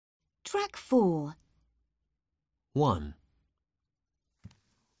Track 4. 1.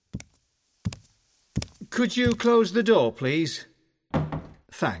 Could you close the door, please?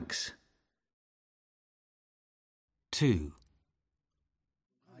 Thanks. 2.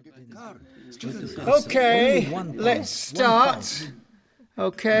 OK, let's start.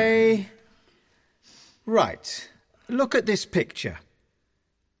 OK. Right. Look at this picture.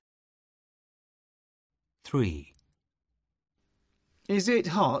 3. Is it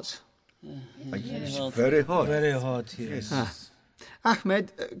hot? It's very hot. Very hot, yes.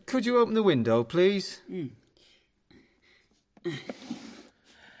 Ahmed, could you open the window, please?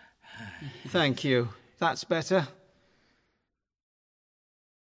 Thank you. That's better.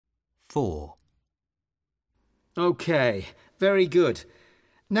 4. OK, very good.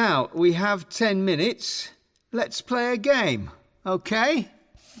 Now, we have 10 minutes. Let's play a game, OK?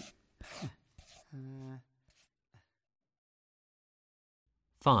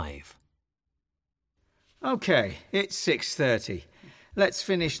 5. OK, it's 6:30. Let's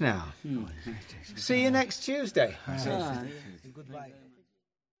finish now. See you next Tuesday. Goodbye.